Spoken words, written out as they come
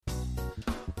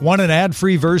Want an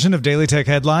ad-free version of Daily Tech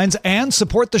Headlines and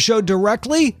support the show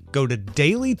directly? Go to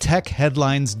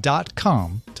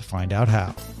dailytechheadlines.com to find out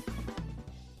how.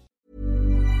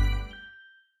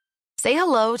 Say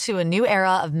hello to a new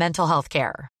era of mental health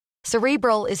care.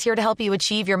 Cerebral is here to help you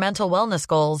achieve your mental wellness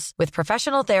goals with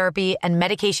professional therapy and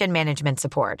medication management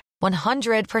support.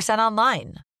 100%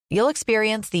 online. You'll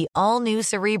experience the all-new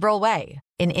Cerebral Way,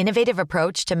 an innovative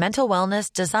approach to mental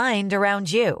wellness designed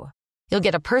around you. You'll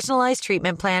get a personalized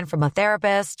treatment plan from a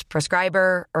therapist,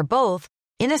 prescriber, or both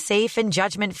in a safe and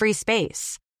judgment-free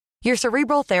space. Your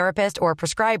Cerebral therapist or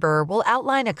prescriber will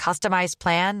outline a customized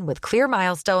plan with clear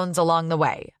milestones along the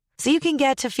way, so you can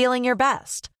get to feeling your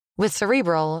best. With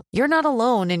Cerebral, you're not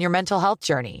alone in your mental health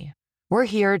journey. We're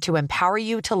here to empower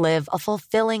you to live a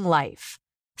fulfilling life.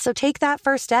 So take that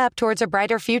first step towards a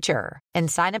brighter future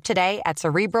and sign up today at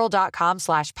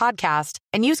Cerebral.com/podcast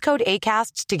and use code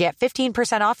ACAST to get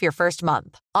 15% off your first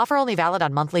month. Offer only valid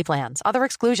on monthly plans. Other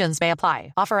exclusions may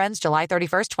apply. Offer ends July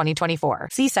 31st, 2024.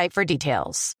 See site for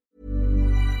details.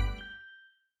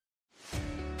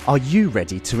 Are you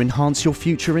ready to enhance your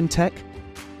future in tech?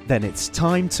 Then it's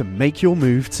time to make your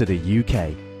move to the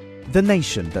UK. The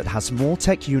nation that has more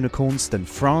tech unicorns than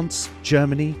France,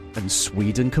 Germany, and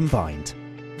Sweden combined.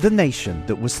 The nation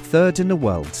that was third in the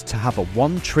world to have a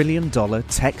 $1 trillion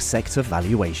tech sector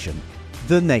valuation.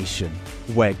 The nation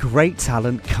where great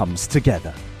talent comes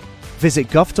together. Visit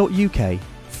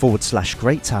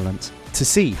gov.uk/great talent to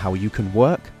see how you can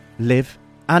work, live,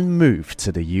 and move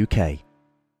to the UK.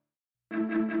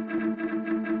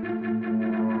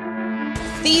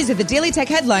 These are the Daily Tech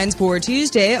Headlines for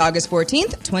Tuesday, August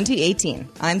 14th, 2018.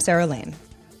 I'm Sarah Lane.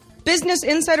 Business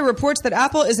Insider reports that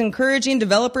Apple is encouraging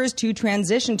developers to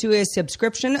transition to a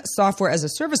subscription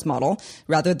software-as-a-service model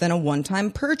rather than a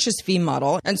one-time purchase fee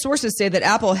model. And sources say that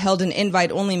Apple held an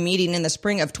invite-only meeting in the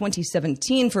spring of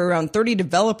 2017 for around 30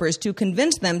 developers to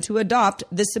convince them to adopt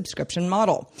this subscription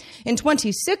model. In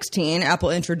 2016, Apple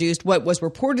introduced what was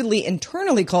reportedly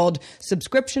internally called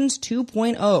Subscriptions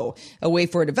 2.0, a way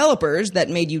for developers that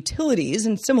made utilities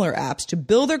and similar apps to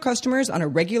bill their customers on a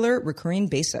regular, recurring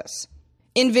basis.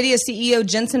 NVIDIA CEO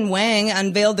Jensen Huang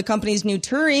unveiled the company's new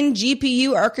Turing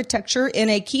GPU architecture in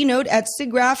a keynote at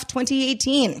SIGGRAPH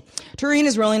 2018. Turing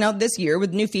is rolling out this year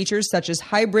with new features such as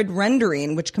hybrid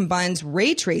rendering, which combines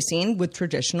ray tracing with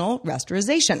traditional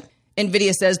rasterization.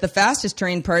 NVIDIA says the fastest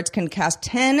Turing parts can cast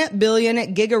 10 billion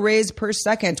gigaраys per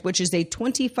second, which is a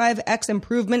 25x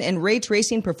improvement in ray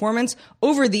tracing performance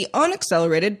over the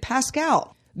unaccelerated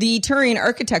Pascal. The Turing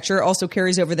architecture also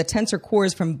carries over the Tensor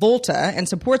cores from Volta and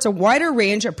supports a wider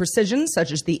range of precisions such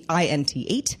as the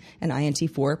INT8 and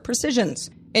INT4 precisions.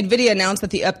 NVIDIA announced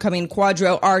that the upcoming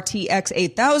Quadro RTX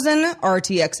 8000,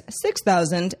 RTX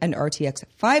 6000, and RTX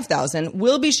 5000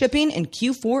 will be shipping in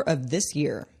Q4 of this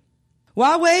year.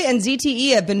 Huawei and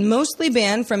ZTE have been mostly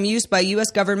banned from use by U.S.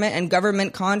 government and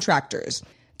government contractors.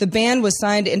 The ban was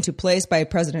signed into place by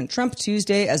President Trump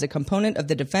Tuesday as a component of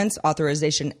the Defense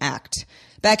Authorization Act.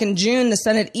 Back in June, the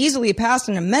Senate easily passed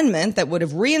an amendment that would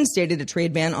have reinstated a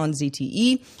trade ban on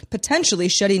ZTE, potentially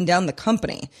shutting down the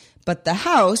company. But the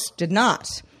House did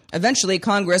not. Eventually,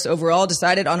 Congress overall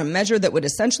decided on a measure that would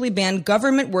essentially ban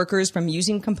government workers from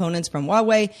using components from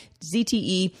Huawei,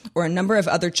 ZTE, or a number of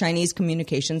other Chinese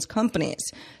communications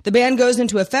companies. The ban goes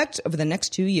into effect over the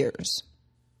next 2 years.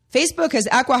 Facebook has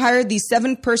acqui-hired the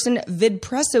 7-person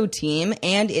Vidpresso team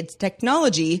and its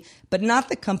technology, but not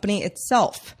the company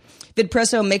itself.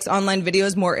 Vidpresso makes online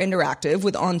videos more interactive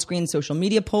with on-screen social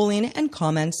media polling and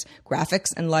comments,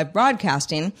 graphics, and live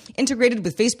broadcasting integrated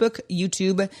with Facebook,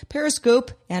 YouTube,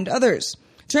 Periscope, and others.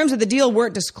 Terms of the deal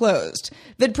weren't disclosed.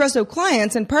 Vidpresso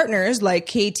clients and partners like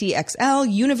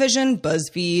KTXL, Univision,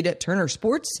 BuzzFeed, Turner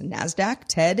Sports, NASDAQ,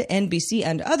 TED, NBC,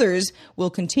 and others will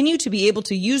continue to be able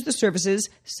to use the services,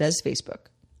 says Facebook.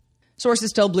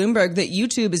 Sources tell Bloomberg that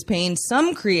YouTube is paying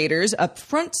some creators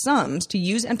upfront sums to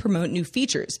use and promote new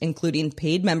features, including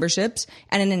paid memberships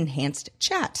and an enhanced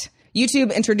chat.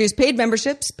 YouTube introduced paid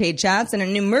memberships, paid chats, and a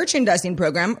new merchandising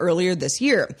program earlier this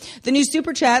year. The new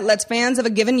Super Chat lets fans of a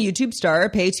given YouTube star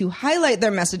pay to highlight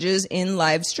their messages in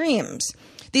live streams.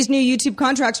 These new YouTube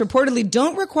contracts reportedly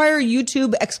don't require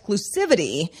YouTube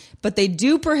exclusivity, but they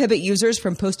do prohibit users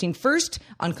from posting first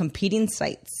on competing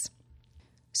sites.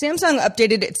 Samsung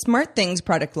updated its SmartThings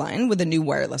product line with a new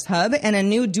wireless hub and a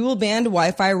new dual-band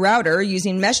Wi-Fi router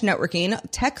using mesh networking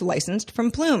tech licensed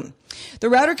from Plume. The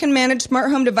router can manage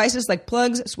smart home devices like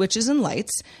plugs, switches, and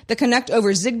lights that connect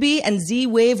over Zigbee and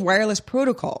Z-Wave wireless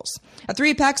protocols. A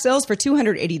 3-pack sells for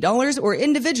 $280 or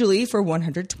individually for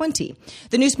 $120.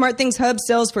 The new SmartThings Hub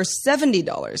sells for $70.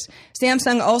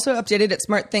 Samsung also updated its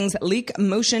SmartThings leak,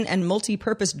 motion, and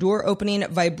multi-purpose door opening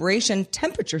vibration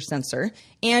temperature sensor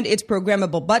and its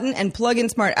programmable button and plug-in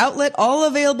smart outlet, all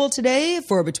available today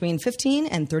for between $15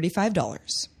 and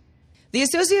 $35. The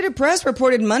Associated Press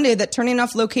reported Monday that turning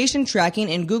off location tracking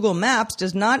in Google Maps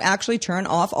does not actually turn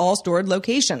off all stored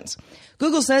locations.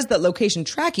 Google says that location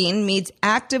tracking means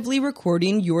actively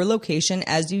recording your location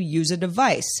as you use a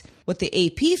device. What the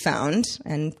AP found,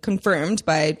 and confirmed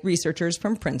by researchers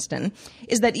from Princeton,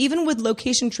 is that even with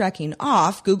location tracking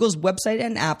off, Google's website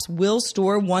and apps will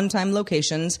store one-time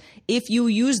locations if you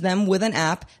use them with an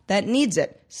app that needs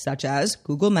it, such as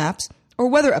Google Maps or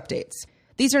weather updates.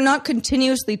 These are not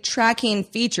continuously tracking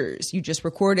features. You just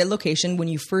record a location when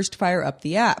you first fire up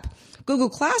the app.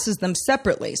 Google classes them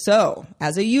separately. So,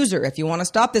 as a user, if you want to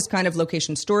stop this kind of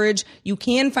location storage, you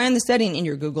can find the setting in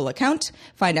your Google account,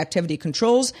 find activity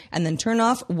controls, and then turn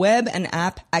off web and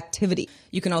app activity.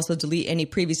 You can also delete any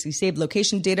previously saved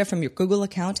location data from your Google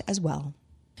account as well.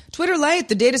 Twitter Lite,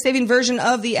 the data-saving version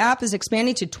of the app, is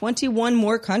expanding to 21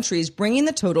 more countries, bringing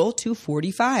the total to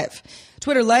 45.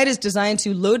 Twitter Lite is designed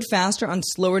to load faster on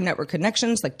slower network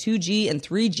connections like 2G and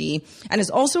 3G, and is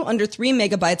also under 3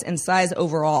 megabytes in size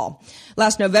overall.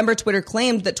 Last November, Twitter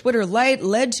claimed that Twitter Lite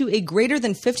led to a greater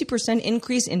than 50%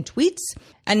 increase in tweets,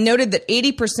 and noted that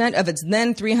 80% of its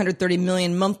then 330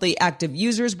 million monthly active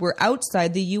users were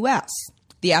outside the U.S.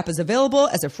 The app is available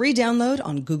as a free download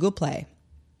on Google Play.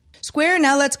 Square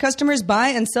now lets customers buy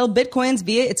and sell Bitcoins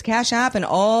via its Cash App in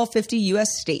all 50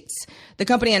 U.S. states. The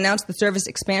company announced the service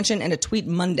expansion in a tweet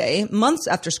Monday, months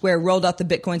after Square rolled out the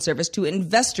Bitcoin service to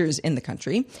investors in the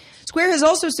country. Square has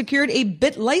also secured a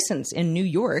Bit license in New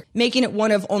York, making it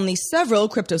one of only several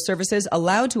crypto services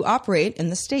allowed to operate in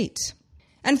the state.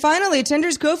 And finally,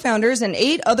 Tinder's co-founders and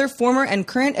 8 other former and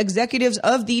current executives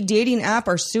of the dating app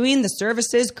are suing the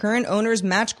service's current owners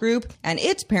Match Group and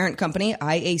its parent company,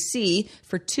 IAC,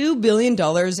 for $2 billion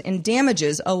in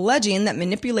damages, alleging that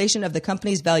manipulation of the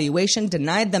company's valuation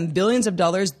denied them billions of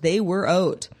dollars they were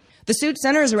owed. The suit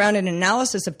centers around an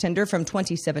analysis of Tinder from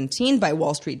 2017 by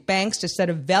Wall Street banks to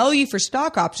set a value for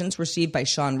stock options received by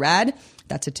Sean Rad,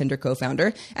 that's a Tinder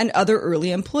co-founder, and other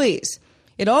early employees.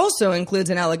 It also includes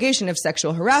an allegation of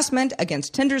sexual harassment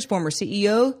against Tinder's former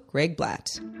CEO, Greg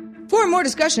Blatt. For more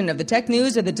discussion of the tech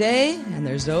news of the day, and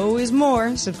there's always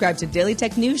more, subscribe to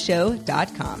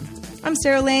dailytechnewsshow.com. I'm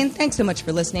Sarah Lane. Thanks so much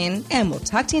for listening, and we'll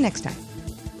talk to you next time.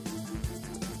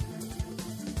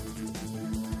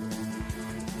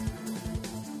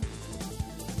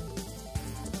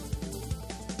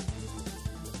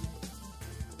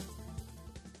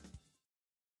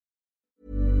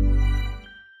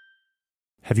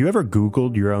 Have you ever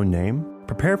Googled your own name?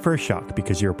 Prepare for a shock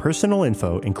because your personal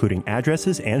info, including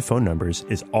addresses and phone numbers,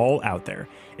 is all out there.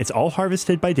 It's all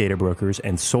harvested by data brokers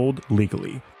and sold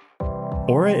legally.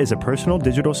 Aura is a personal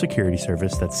digital security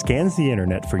service that scans the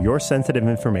internet for your sensitive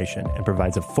information and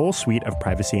provides a full suite of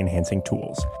privacy-enhancing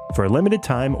tools. For a limited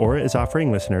time, Aura is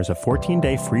offering listeners a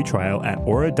 14-day free trial at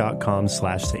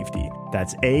aura.com/safety.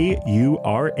 That's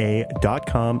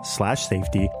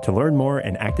AURA.com/safety to learn more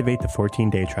and activate the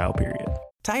 14-day trial period.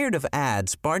 Tired of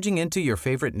ads barging into your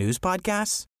favorite news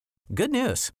podcasts? Good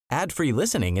news. Ad-free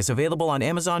listening is available on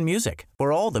Amazon Music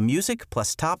for all the music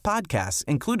plus top podcasts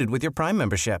included with your Prime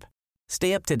membership.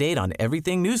 Stay up to date on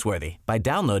everything newsworthy by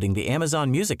downloading the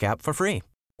Amazon Music app for free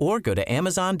or go to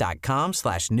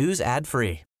amazon.com/news ad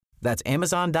free. That's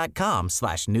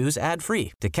amazon.com/news ad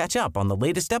free to catch up on the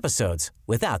latest episodes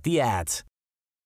without the ads.